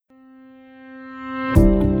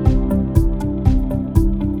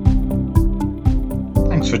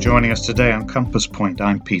for joining us today on Compass Point.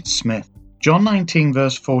 I'm Pete Smith. John 19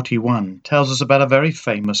 verse 41 tells us about a very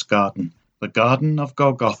famous garden, the Garden of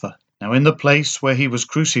Golgotha. Now in the place where he was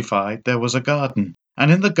crucified there was a garden,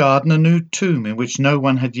 and in the garden a new tomb in which no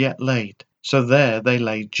one had yet laid. So there they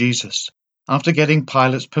laid Jesus. After getting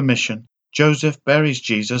Pilate's permission, Joseph buries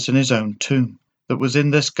Jesus in his own tomb that was in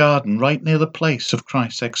this garden right near the place of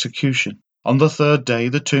Christ's execution. On the third day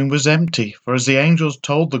the tomb was empty, for as the angels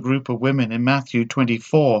told the group of women in Matthew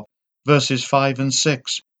 24, verses 5 and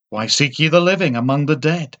 6, "Why seek ye the living among the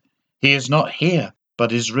dead? He is not here,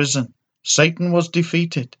 but is risen. Satan was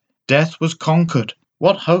defeated. Death was conquered.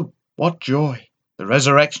 What hope, what joy! The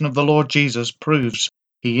resurrection of the Lord Jesus proves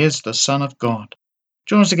he is the Son of God."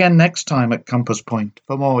 Join us again next time at Compass Point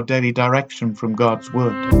for more daily direction from God's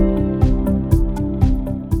Word.